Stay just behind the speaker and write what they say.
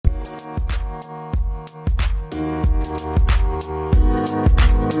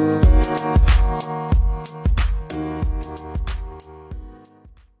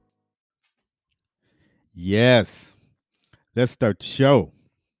Yes, let's start the show.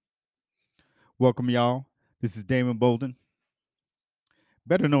 Welcome, y'all. This is Damon Bolden,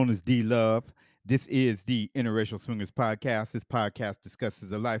 better known as D Love. This is the Interracial Swingers Podcast. This podcast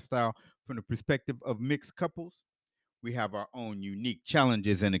discusses the lifestyle from the perspective of mixed couples. We have our own unique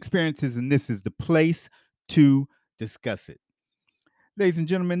challenges and experiences, and this is the place to discuss it. Ladies and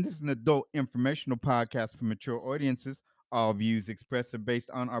gentlemen, this is an adult informational podcast for mature audiences. All views expressed are based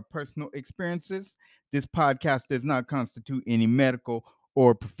on our personal experiences. This podcast does not constitute any medical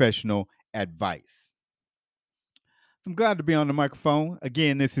or professional advice. So I'm glad to be on the microphone.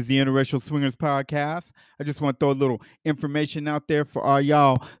 Again, this is the Interracial Swingers Podcast. I just want to throw a little information out there for all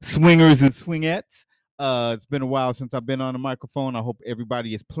y'all swingers and swingettes. It's been a while since I've been on the microphone. I hope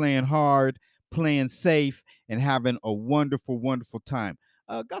everybody is playing hard, playing safe, and having a wonderful, wonderful time.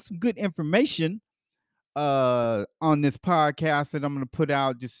 Got some good information on this podcast that I'm going to put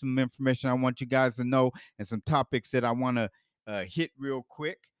out. Just some information I want you guys to know, and some topics that I want to hit real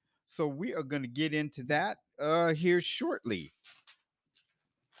quick. So we are going to get into that here shortly.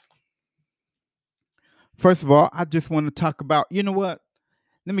 First of all, I just want to talk about, you know what?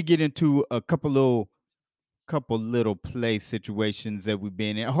 Let me get into a couple little play situations that we've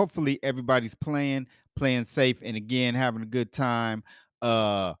been in. Hopefully everybody's playing safe, and again having a good time.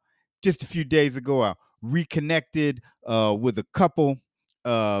 Uh just a few days ago I reconnected with a couple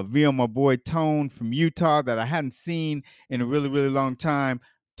via my boy Tone from Utah that I hadn't seen in a really, really long time.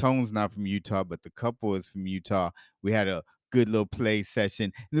 Tone's not from Utah, but the couple is from Utah. We had a good little play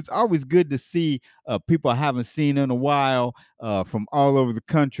session, and it's always good to see people I haven't seen in a while from all over the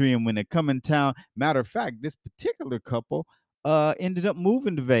country. And when they come in town, matter of fact, this particular couple ended up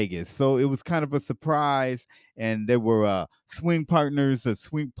moving to Vegas, so it was kind of a surprise. And they were swing partners,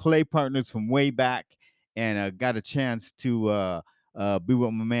 swing play partners from way back, and got a chance to be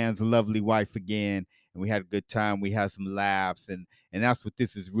with my man's lovely wife again. And we had a good time. We had some laughs, and that's what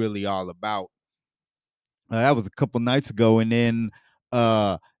this is really all about. That was a couple nights ago, and then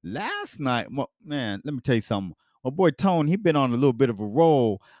last night, man, let me tell you something. My boy Tone, he been on a little bit of a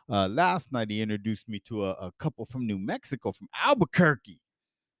roll. Last night, he introduced me to a couple from New Mexico, from Albuquerque.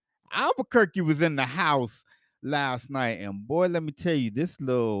 Albuquerque was in the house last night, and boy, let me tell you, this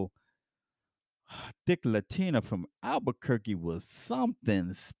little thick Latina from Albuquerque was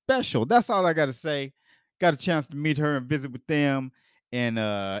something special. That's all I got to say. Got a chance to meet her and visit with them, and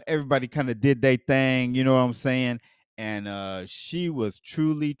everybody kind of did their thing. You know what I'm saying? And she was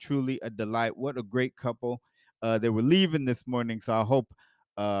truly, truly a delight. What a great couple. They were leaving this morning, so I hope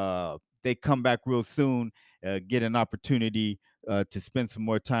they come back real soon. Get an opportunity to spend some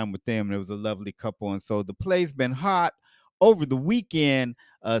more time with them. And it was a lovely couple, and so the play's been hot over the weekend.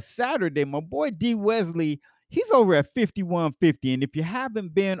 Saturday, my boy D Wesley, he's over at 5150. And if you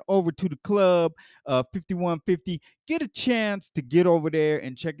haven't been over to the club, 5150, get a chance to get over there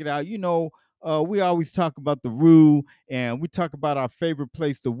and check it out. We always talk about the Rue, and we talk about our favorite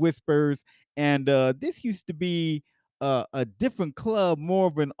place, the Whispers. And this used to be a different club, more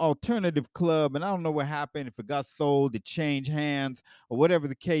of an alternative club. And I don't know what happened, if it got sold, it changed hands, or whatever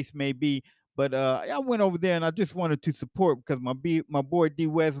the case may be. But I went over there, and I just wanted to support, because my boy D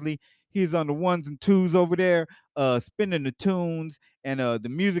Wesley, he's on the ones and twos over there, spinning the tunes, and the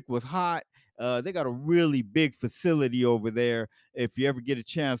music was hot. They got a really big facility over there. If you ever get a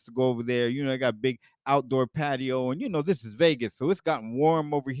chance to go over there, they got big outdoor patio, and this is Vegas, so it's gotten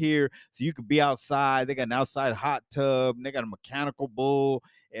warm over here, so you could be outside. They got an outside hot tub, and they got a mechanical bull,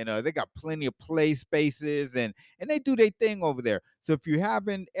 and they got plenty of play spaces, and they do their thing over there. So if you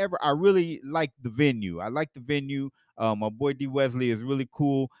haven't ever, I really like the venue. I like the venue. My boy D Wesley is really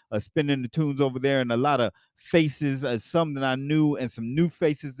cool, spinning the tunes over there, and a lot of faces, some that I knew, and some new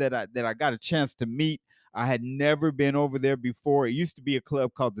faces that I got a chance to meet. I had never been over there before. It used to be a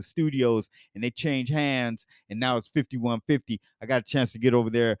club called the Studios, and they changed hands, and now it's 5150. I got a chance to get over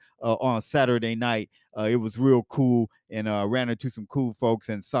there on Saturday night. It was real cool, and ran into some cool folks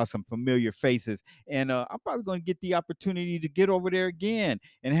and saw some familiar faces. And I'm probably going to get the opportunity to get over there again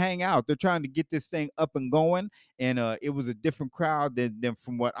and hang out. They're trying to get this thing up and going, and it was a different crowd than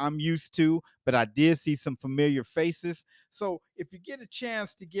from what I'm used to, but I did see some familiar faces. So if you get a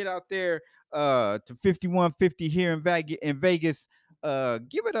chance to get out there to 5150 here in Vegas,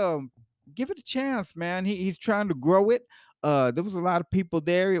 give it a chance, man. He's trying to grow it. There was a lot of people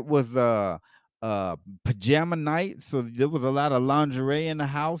there. It was uh pajama night, so there was a lot of lingerie in the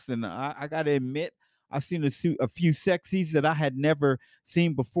house, and I gotta admit, I seen a few sexies that I had never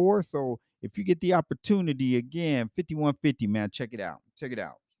seen before. So if you get the opportunity, again, 5150, man, check it out.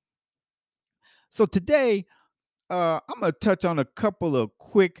 So today, I'm gonna touch on a couple of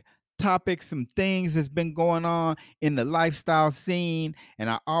quick topics, some things that's been going on in the lifestyle scene, and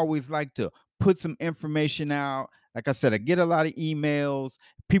I always like to put some information out. Like I said, I get a lot of emails,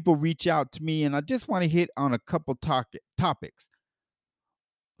 people reach out to me, and I just want to hit on a couple topics.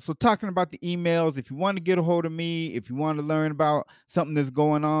 So talking about the emails, if you want to get a hold of me, if you want to learn about something that's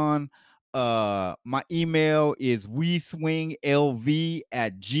going on, my email is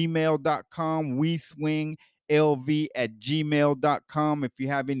weswinglv@gmail.com. weswinglv@gmail.com. If you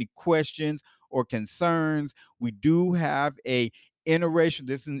have any questions or concerns, we do have a interracial,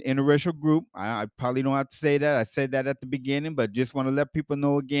 this is an interracial group. I probably don't have to say that. I said that at the beginning, but just want to let people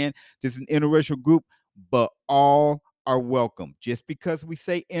know again, this is an interracial group, but all are welcome. Just because we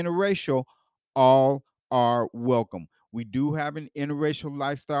say interracial, all are welcome. We do have an interracial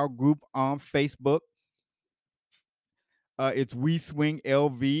lifestyle group on Facebook. It's We Swing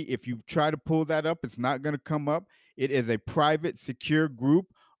LV. If you try to pull that up, it's not going to come up. It is a private, secure group.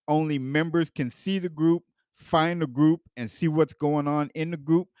 Only members can see the group, find the group, and see what's going on in the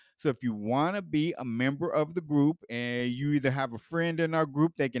group. So if you want to be a member of the group and you either have a friend in our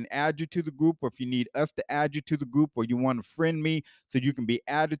group, they can add you to the group, or if you need us to add you to the group, or you want to friend me so you can be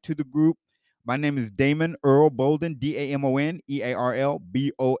added to the group. My name is Damon Earl Bolden,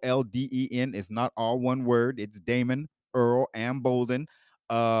 DamonEarlBolden. It's not all one word. It's Damon Earl and Bolden.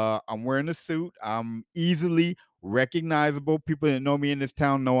 I'm wearing a suit. I'm easily recognizable. People that know me in this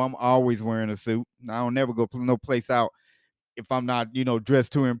town know I'm always wearing a suit. I don't never go no place out if I'm not,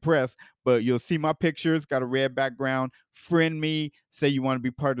 dressed to impress. But you'll see my pictures, got a red background. Friend me, say you want to be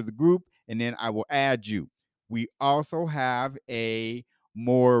part of the group, and then I will add you. We also have a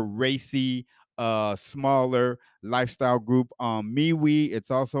more racy, smaller lifestyle group on MeWe.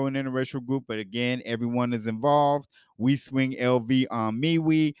 It's also an interracial group, but again, everyone is involved. We Swing LV on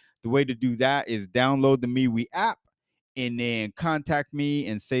MeWe. The way to do that is download the MeWe app and then contact me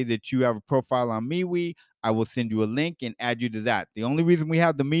and say that you have a profile on MeWe. I will send you a link and add you to that. The only reason we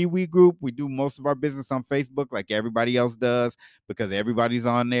have the MeWe group, we do most of our business on Facebook like everybody else does because everybody's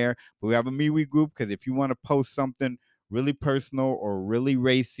on there. But we have a MeWe group because if you want to post something really personal or really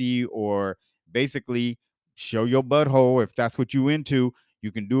racy or basically show your butthole, if that's what you into,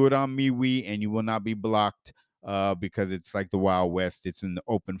 you can do it on MeWe and you will not be blocked because it's like the Wild West. It's in the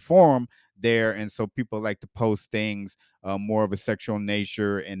open forum there. And so people like to post things more of a sexual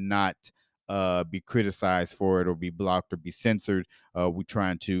nature and not be criticized for it or be blocked or be censored. We're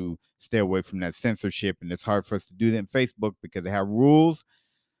trying to stay away from that censorship, and it's hard for us to do that in Facebook because they have rules,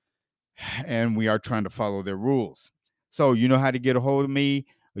 and we are trying to follow their rules. So you know how to get a hold of me.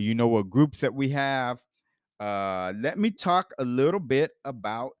 You know what groups that we have. Let me talk a little bit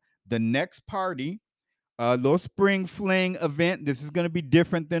about the next party. Little spring fling event. This is going to be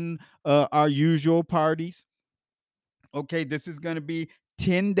different than our usual parties. Okay, this is going to be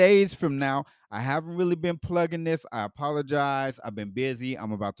 10 days from now. I haven't really been plugging this. I apologize. I've been busy.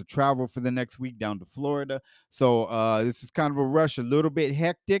 I'm about to travel for the next week down to Florida. So this is kind of a rush, a little bit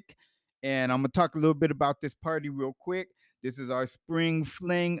hectic. And I'm going to talk a little bit about this party real quick. This is our spring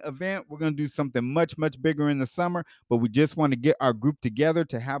fling event. We're going to do something much, much bigger in the summer, but we just want to get our group together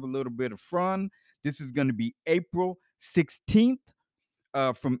to have a little bit of fun. This is going to be April 16th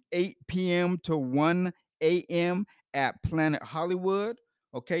from 8 p.m. to 1 a.m. at Planet Hollywood.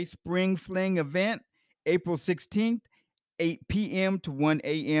 Okay, Spring Fling event, April 16th. 8 p.m. to 1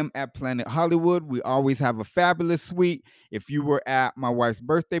 a.m. at Planet Hollywood. We always have a fabulous suite. If you were at my wife's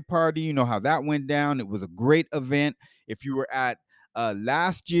birthday party, you know how that went down. It was a great event. If you were at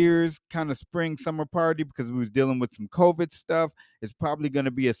last year's kind of spring summer party because we was dealing with some COVID stuff, it's probably going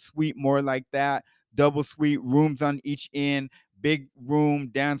to be a suite more like that. Double suite, rooms on each end, big room,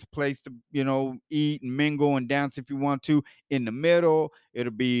 dance place to, eat and mingle and dance if you want to. In the middle,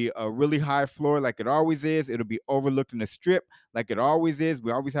 it'll be a really high floor like it always is. It'll be overlooking the strip like it always is.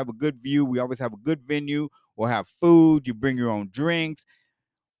 We always have a good view. We always have a good venue. We'll have food. You bring your own drinks.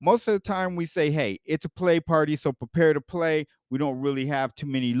 Most of the time we say, hey, it's a play party, so prepare to play. We don't really have too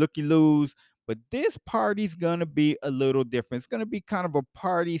many looky-loos. But this party's gonna be a little different. It's gonna be kind of a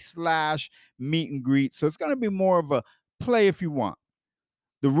party slash meet and greet. So it's gonna be more of a play if you want.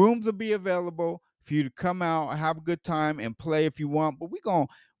 The rooms will be available for you to come out, have a good time, and play if you want. But we're gonna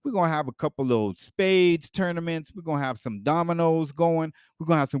have a couple of spades tournaments. We're gonna have some dominoes going. We're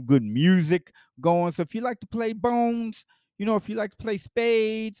gonna have some good music going. So if you like to play bones, if you like to play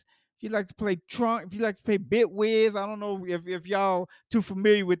spades, if you like to play trunk, if you like to play bit whiz, I don't know if y'all too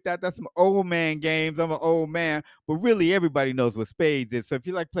familiar with that. That's some old man games. I'm an old man, but really everybody knows what spades is. So if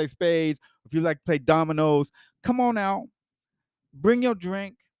you like to play spades, if you like to play dominoes, come on out, bring your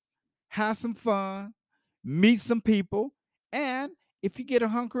drink, have some fun, meet some people, and if you get a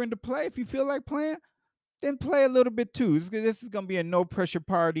hunkering to play, if you feel like playing, then play a little bit too. This is gonna be a no pressure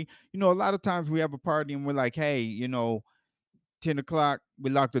party. A lot of times we have a party and we're like, hey, 10 o'clock, we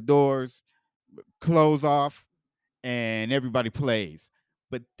lock the doors, close off, and everybody plays.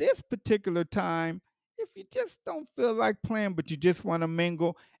 But this particular time, if you just don't feel like playing, but you just want to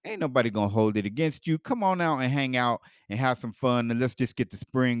mingle, ain't nobody gonna hold it against you. Come on out and hang out and have some fun, and let's just get the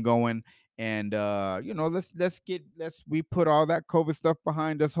spring going. And let's we put all that COVID stuff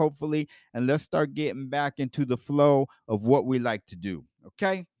behind us, hopefully, and let's start getting back into the flow of what we like to do.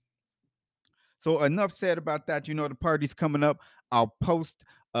 Okay. So enough said about that. The party's coming up. I'll post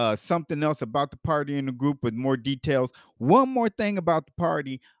something else about the party in the group with more details. One more thing about the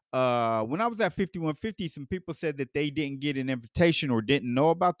party. When I was at 5150, some people said that they didn't get an invitation or didn't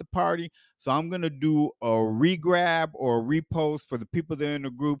know about the party. So I'm gonna do a regrab or a repost for the people that are in the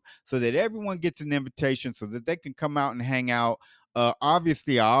group so that everyone gets an invitation so that they can come out and hang out.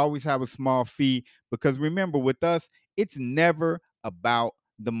 Obviously, I always have a small fee because remember, with us, it's never about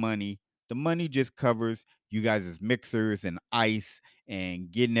the money. The money just covers you guys' mixers and ice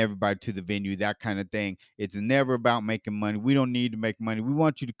and getting everybody to the venue, that kind of thing. It's never about making money. We don't need to make money. We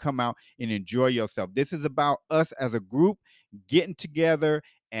want you to come out and enjoy yourself. This is about us as a group getting together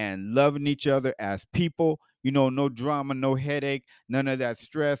and loving each other as people. No drama, no headache, none of that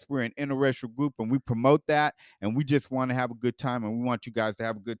stress. We're an interracial group and we promote that. And we just want to have a good time. And we want you guys to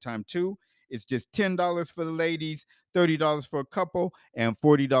have a good time too. It's just $10 for the ladies, $30 for a couple, and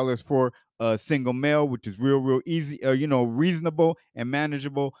 $40 for a single male, which is real easy, reasonable and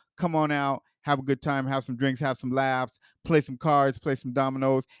manageable. Come on out, have a good time, have some drinks, have some laughs, play some cards, play some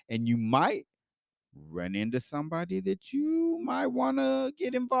dominoes, and you might run into somebody that you might want to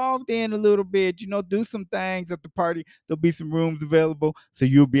get involved in a little bit. Do some things at the party. There'll be some rooms available, so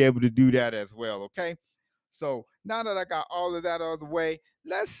you'll be able to do that as well. Okay. So now that I got all of that out of the way,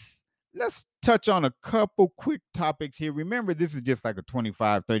 let's touch on a couple quick topics here. Remember, this is just like a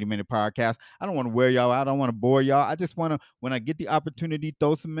 25-30 minute podcast. I don't want to wear y'all out. I don't want to bore y'all. I just want to, when I get the opportunity,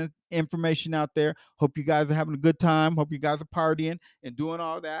 throw some information out there. Hope you guys are having a good time. Hope you guys are partying and doing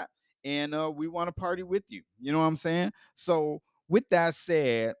all that. And we want to party with you. You know what I'm saying? So with that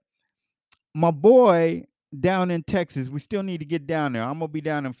said, my boy down in Texas, we still need to get down there. I'm gonna be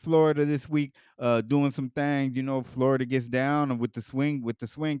down in Florida this week, doing some things. Florida gets down and with the swing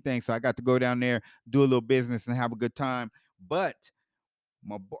thing. So I got to go down there, do a little business, and have a good time. But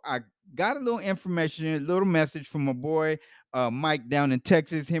I got a little information, a little message from my boy Mike down in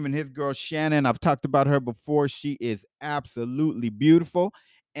Texas. Him and his girl Shannon. I've talked about her before. She is absolutely beautiful,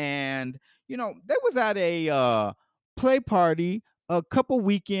 and they was at a play party a couple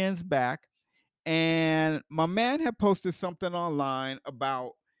weekends back, and my man had posted something online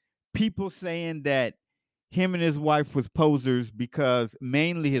about people saying that him and his wife was posers because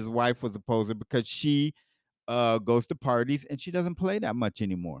mainly his wife was a poser because she goes to parties and she doesn't play that much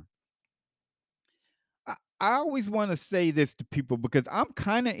anymore. I always want to say this to people because I'm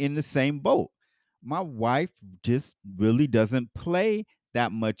kind of in the same boat. My wife just really doesn't play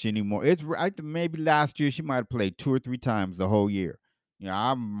that much anymore. Maybe last year she might have played 2 or 3 times the whole year.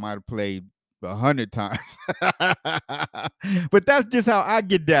 I might have played 100 times, but that's just how I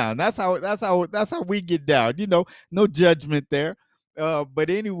get down. That's how we get down. No judgment there. But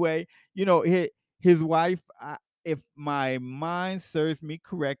anyway, his wife, if my mind serves me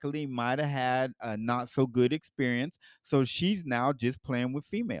correctly, might have had a not so good experience. So she's now just playing with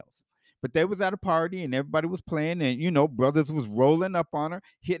females. But they was at a party and everybody was playing, and brothers was rolling up on her,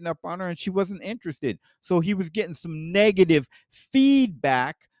 hitting up on her, and she wasn't interested. So he was getting some negative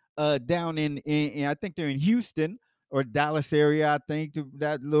feedback down in I think they're in Houston or Dallas area. I think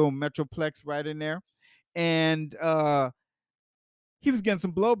that little metroplex right in there, and he was getting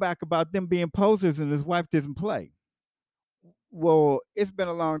some blowback about them being posers and his wife doesn't play. Well, it's been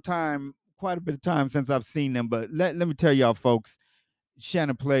a long time, quite a bit of time since I've seen them, but let me tell y'all folks,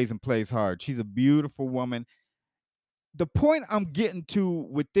 Shannon plays and plays hard. She's a beautiful woman. The point I'm getting to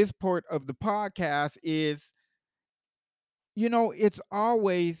with this part of the podcast is, it's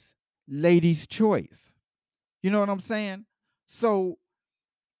always ladies' choice. You know what I'm saying? So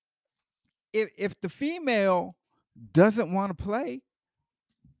if the female doesn't want to play,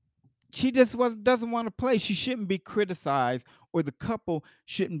 she just doesn't want to play. She shouldn't be criticized, or the couple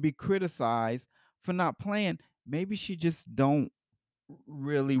shouldn't be criticized for not playing. Maybe she just don't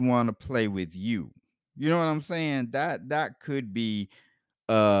really want to play with you. You know what I'm saying? That could be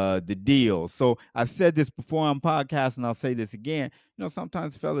the deal. So I've said this before on podcasts, and I'll say this again.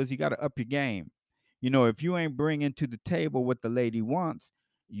 Sometimes fellas, you got to up your game. If you ain't bringing to the table what the lady wants,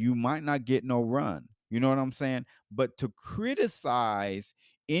 you might not get no run. You know what I'm saying? But to criticize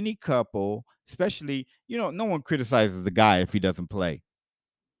any couple, especially, no one criticizes the guy if he doesn't play.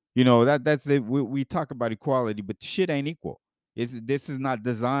 That's it. We talk about equality, but shit ain't equal. This is not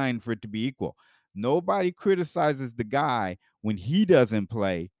designed for it to be equal. Nobody criticizes the guy when he doesn't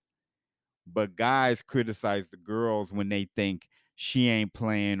play, but guys criticize the girls when they think she ain't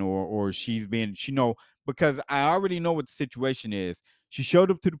playing, or she's being, because I already know what the situation is. She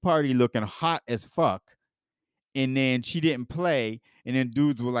showed up to the party looking hot as fuck, and then she didn't play, and then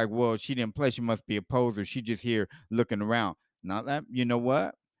dudes were like, well, she didn't play, she must be a poser, she just here looking around. Not that, you know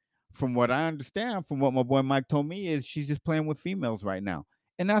what? From what I understand, from what my boy Mike told me, is she's just playing with females right now,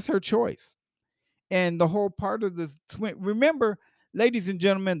 and that's her choice. And the whole part of the swing, remember, ladies and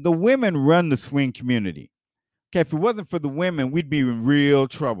gentlemen, the women run the swing community. Okay, if it wasn't for the women, we'd be in real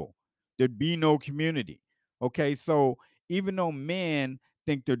trouble. There'd be no community. Okay, so even though men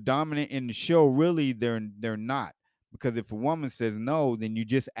think they're dominant in the show, really they're not. Because if a woman says no, then you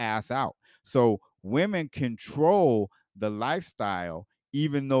just ass out. So women control the lifestyle,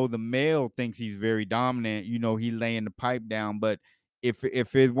 even though the male thinks he's very dominant. He laying the pipe down. But if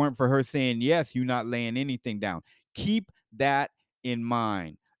it weren't for her saying yes, you're not laying anything down. Keep that in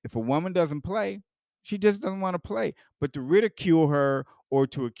mind. If a woman doesn't play, she just doesn't want to play. But to ridicule her or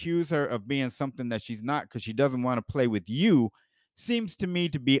to accuse her of being something that she's not because she doesn't want to play with you seems to me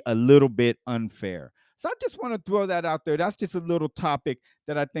to be a little bit unfair. So I just want to throw that out there. That's just a little topic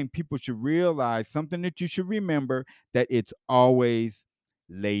that I think people should realize, something that you should remember, that it's always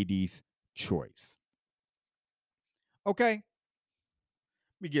ladies' choice. Okay, let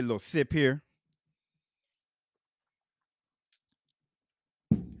me get a little sip here.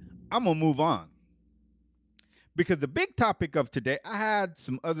 I'm going to move on because the big topic of today, I had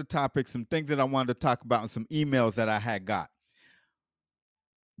some other topics, some things that I wanted to talk about, and some emails that I had got.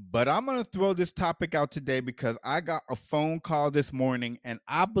 But I'm going to throw this topic out today because I got a phone call this morning, and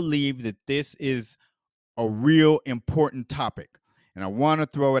I believe that this is a real important topic. And I want to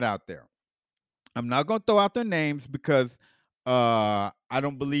throw it out there. I'm not going to throw out their names because I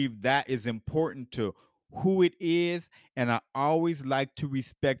don't believe that is important to who it is. And I always like to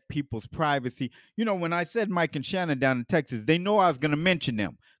respect people's privacy. When I said Mike and Shannon down in Texas, they know I was going to mention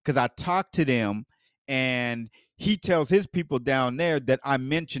them because I talked to them, and he tells his people down there that I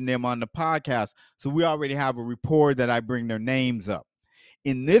mentioned them on the podcast. So we already have a rapport that I bring their names up.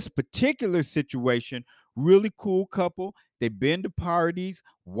 In this particular situation, really cool couple. They've been to parties.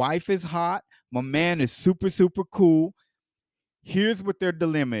 Wife is hot. My man is super, super cool. Here's what their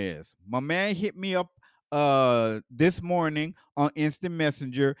dilemma is. My man hit me up this morning on Instant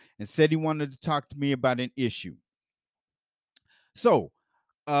Messenger and said he wanted to talk to me about an issue. So,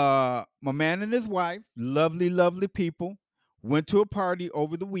 my man and his wife, lovely, lovely people, went to a party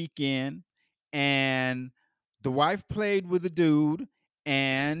over the weekend, and the wife played with a dude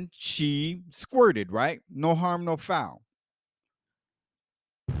and she squirted, right? No harm, no foul.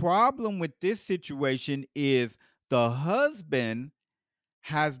 Problem with this situation is the husband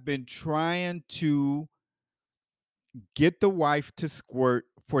has been trying to get the wife to squirt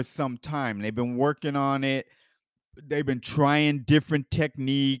for some time. They've been working on it. They've been trying different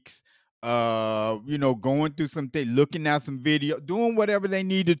techniques, going through some things, looking at some video, doing whatever they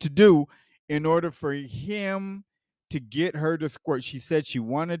needed to do in order for him to get her to squirt. She said she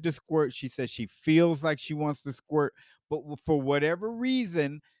wanted to squirt. She said she feels like she wants to squirt, but for whatever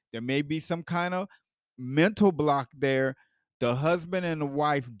reason, there may be some kind of mental block there. The husband and the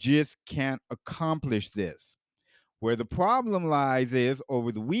wife just can't accomplish this. Where the problem lies is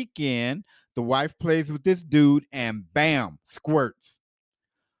over the weekend, the wife plays with this dude and bam, squirts.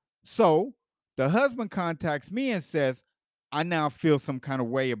 So the husband contacts me and says, I now feel some kind of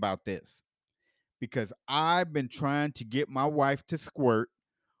way about this because I've been trying to get my wife to squirt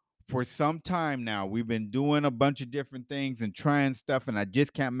for some time now. We've been doing a bunch of different things and trying stuff, and I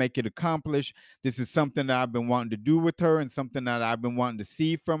just can't make it accomplish. This is something that I've been wanting to do with her and something that I've been wanting to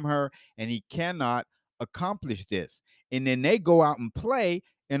see from her, and he cannot accomplish this. And then they go out and play,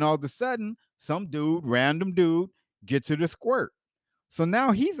 and all of a sudden, some dude, random dude, gets her to squirt. So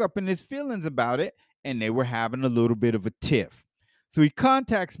now he's up in his feelings about it, and they were having a little bit of a tiff. So he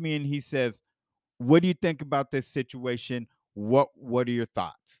contacts me and he says, what do you think about this situation? What are your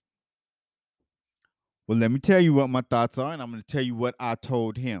thoughts? Well, let me tell you what my thoughts are, and I'm going to tell you what I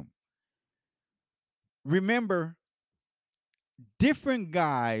told him. Remember, different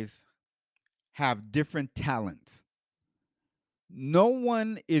guys have different talents. No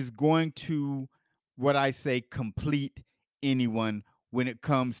one is going to, what I say, complete anyone when it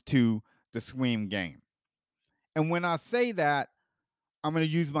comes to the swim game. And when I say that, I'm going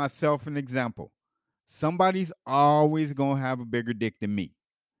to use myself as an example. Somebody's always going to have a bigger dick than me.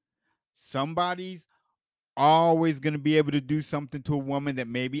 Somebody's always going to be able to do something to a woman that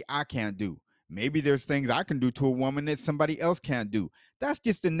maybe I can't do. Maybe there's things I can do to a woman that somebody else can't do. That's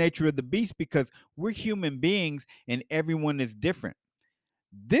just the nature of the beast because we're human beings and everyone is different.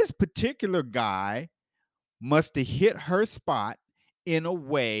 This particular guy must have hit her spot in a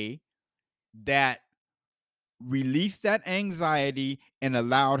way that released that anxiety and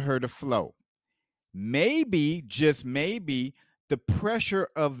allowed her to flow. Maybe, just maybe, the pressure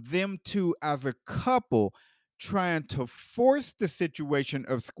of them two as a couple trying to force the situation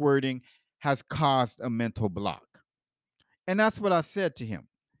of squirting has caused a mental block. And that's what I said to him.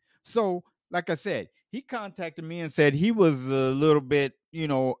 So, like I said, he contacted me and said he was a little bit,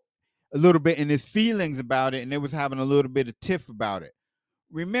 a little bit in his feelings about it and they was having a little bit of tiff about it.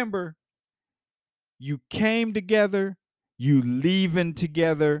 Remember, you came together, you leaving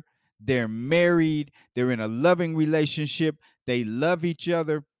together, they're married, they're in a loving relationship, they love each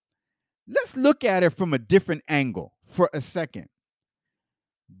other. Let's look at it from a different angle for a second.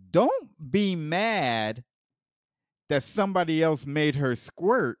 Don't be mad that somebody else made her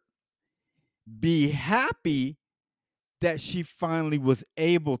squirt. Be happy that she finally was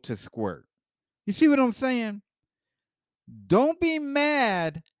able to squirt. You see what I'm saying? Don't be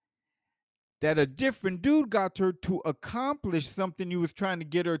mad that a different dude got her to accomplish something you was trying to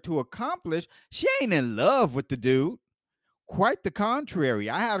get her to accomplish. She ain't in love with the dude. Quite the contrary.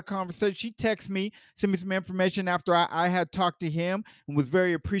 I had a conversation. She texted me, sent me some information after I had talked to him and was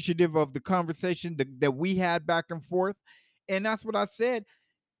very appreciative of the conversation that we had back and forth. And that's what I said.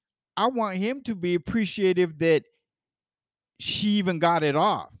 I want him to be appreciative that she even got it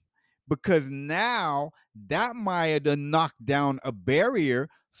off because now that might have knocked down a barrier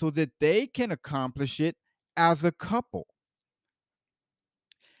so that they can accomplish it as a couple.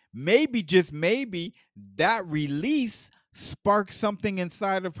 Maybe, just maybe, that release sparks something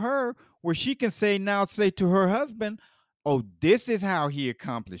inside of her where she can say to her husband, oh, this is how he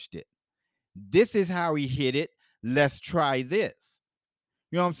accomplished it. This is how he hit it. Let's try this.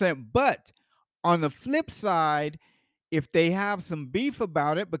 You know what I'm saying? But on the flip side, if they have some beef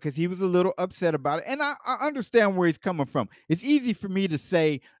about it because he was a little upset about it, and I understand where he's coming from. It's easy for me to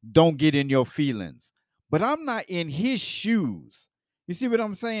say, don't get in your feelings, but I'm not in his shoes. You see what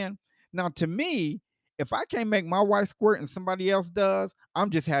I'm saying? Now, to me, if I can't make my wife squirt and somebody else does, I'm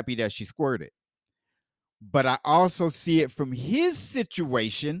just happy that she squirted. But I also see it from his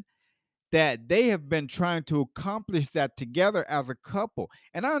situation that they have been trying to accomplish that together as a couple.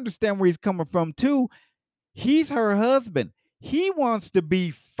 And I understand where he's coming from too. He's her husband. He wants to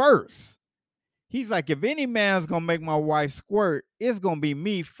be first. He's like, if any man's gonna make my wife squirt, it's gonna be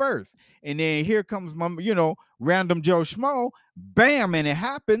me first. And then here comes my, random Joe Schmo, bam, and it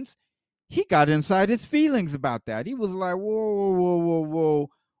happens. He got inside his feelings about that. He was like, whoa, whoa, whoa, whoa, whoa.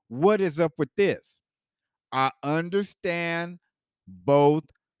 What is up with this? I understand both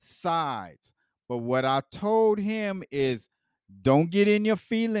sides. But what I told him is don't get in your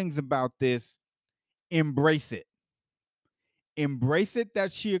feelings about this. Embrace it. Embrace it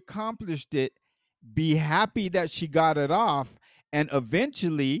that she accomplished it. Be happy that she got it off. And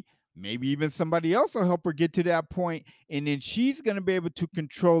eventually, maybe even somebody else will help her get to that point. And then she's going to be able to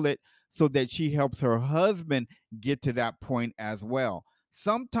control it so that she helps her husband get to that point as well.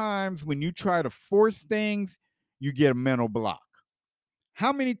 Sometimes when you try to force things, you get a mental block.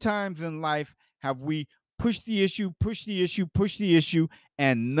 How many times in life have we pushed the issue, pushed the issue, pushed the issue,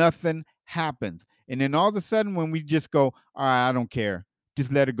 and nothing happens? And then all of a sudden, when we just go, all right, I don't care,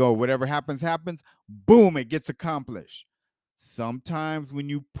 just let it go. Whatever happens, happens. Boom, it gets accomplished. Sometimes when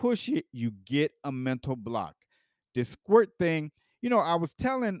you push it, you get a mental block. This squirt thing, I was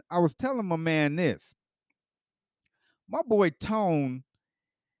telling my man this. My boy Tone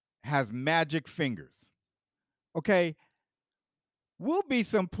has magic fingers. Okay, we'll be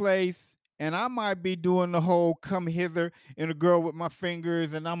someplace and I might be doing the whole come hither and a girl with my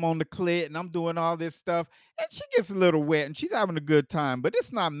fingers and I'm on the clit and I'm doing all this stuff and she gets a little wet and she's having a good time, but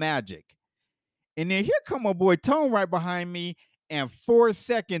it's not magic. And then here come my boy Tone right behind me and 4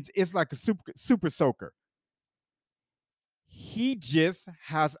 seconds it's like a super soaker. He just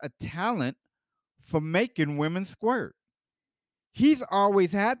has a talent for making women squirt. He's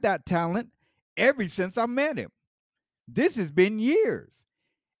always had that talent ever since I met him. This has been years.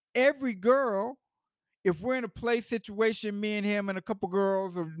 Every girl, if we're in a play situation, me and him and a couple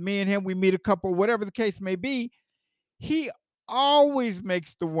girls, or me and him, we meet a couple, whatever the case may be, he always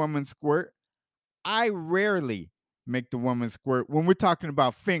makes the woman squirt. I rarely make the woman squirt when we're talking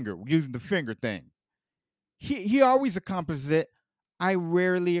about finger, using the finger thing. He always accomplishes it. I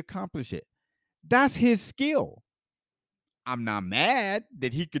rarely accomplish it. That's his skill. I'm not mad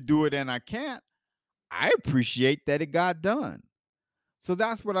that he could do it and I can't. I appreciate that it got done. So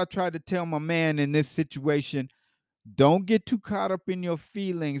that's what I try to tell my man in this situation. Don't get too caught up in your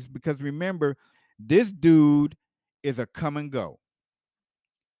feelings because remember, this dude is a come and go.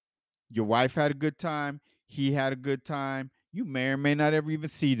 Your wife had a good time. He had a good time. You may or may not ever even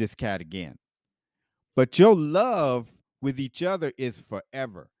see this cat again. But your love with each other is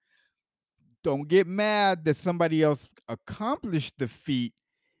forever. Don't get mad that somebody else accomplished the feat.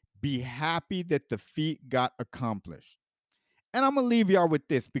 Be happy that the feat got accomplished. And I'm going to leave y'all with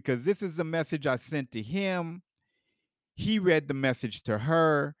this because this is the message I sent to him. He read the message to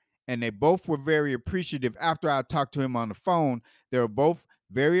her, and they both were very appreciative. After I talked to him on the phone, they were both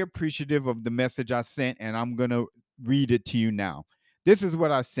very appreciative of the message I sent, and I'm going to read it to you now. This is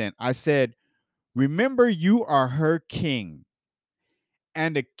what I sent. I said, remember, you are her king,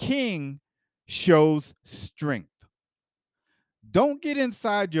 and a king shows strength. Don't get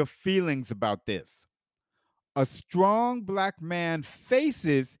inside your feelings about this. A strong black man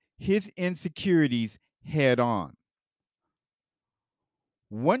faces his insecurities head on.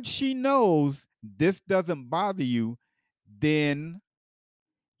 Once she knows this doesn't bother you, then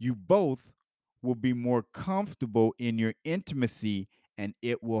you both will be more comfortable in your intimacy and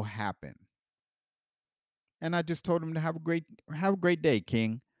it will happen. And I just told him to have a great day,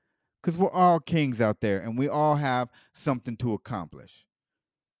 King, because we're all kings out there and we all have something to accomplish.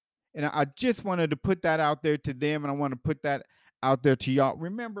 And I just wanted to put that out there to them, and I want to put that out there to y'all.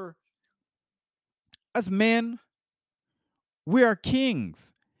 Remember, as men, we are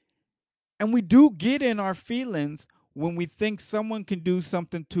kings. And we do get in our feelings when we think someone can do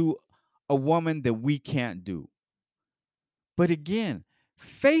something to a woman that we can't do. But again,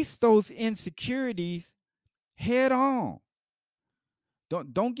 face those insecurities head on.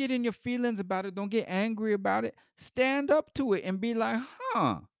 Don't get in your feelings about it. Don't get angry about it. Stand up to it and be like,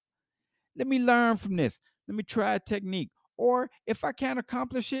 let me learn from this. Let me try a technique. Or if I can't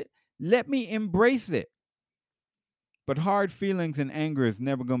accomplish it, let me embrace it. But hard feelings and anger is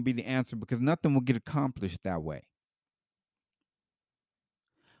never going to be the answer because nothing will get accomplished that way.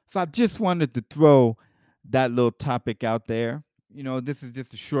 So I just wanted to throw that little topic out there. You know, this is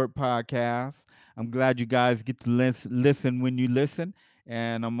just a short podcast. I'm glad you guys get to listen when you listen.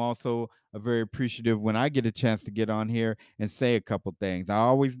 And I'm also very appreciative when I get a chance to get on here and say a couple things.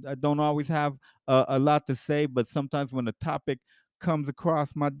 I don't always have a lot to say, but sometimes when a topic comes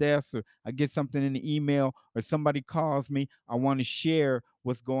across my desk or I get something in the email or somebody calls me, I want to share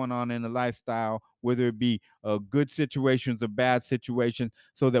what's going on in the lifestyle, whether it be good situations or bad situations,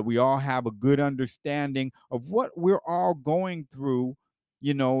 so that we all have a good understanding of what we're all going through,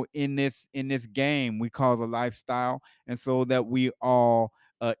 you know, in this game we call the lifestyle, and so that we all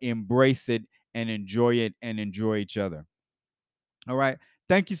embrace it and enjoy it and enjoy each other. All right.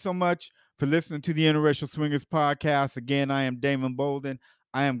 Thank you so much for listening to the Interracial Swingers podcast. Again, I am Damon Bolden.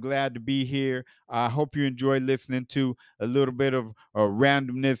 I am glad to be here. I hope you enjoy listening to a little bit of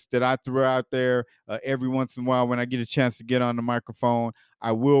randomness that I throw out there every once in a while when I get a chance to get on the microphone.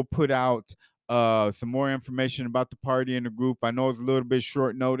 I will put out some more information about the party in the group. I know it's a little bit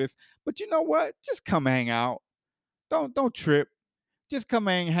short notice, but you know what? Just come hang out. Don't trip. Just come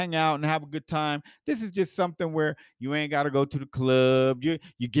and hang out and have a good time. This is just something where you ain't got to go to the club. You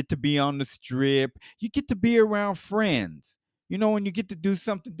get to be on the strip. You get to be around friends. You know, when you get to do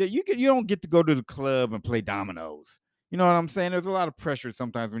something that you don't get to go to the club and play dominoes. You know what I'm saying? There's a lot of pressure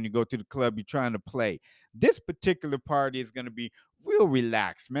sometimes when you go to the club, you're trying to play. This particular party is going to be real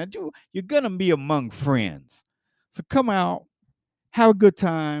relaxed, man. You're going to be among friends. So come out, have a good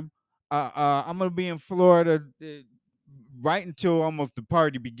time. I'm gonna be in Florida right until almost the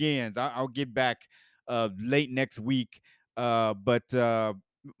party begins. I'll get back late next week, but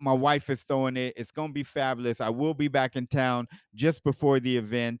my wife is throwing it. It's gonna be fabulous. I will be back in town just before the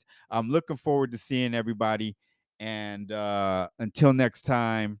event. I'm looking forward to seeing everybody. And until next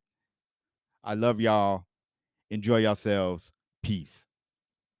time, I love y'all. Enjoy yourselves. Peace.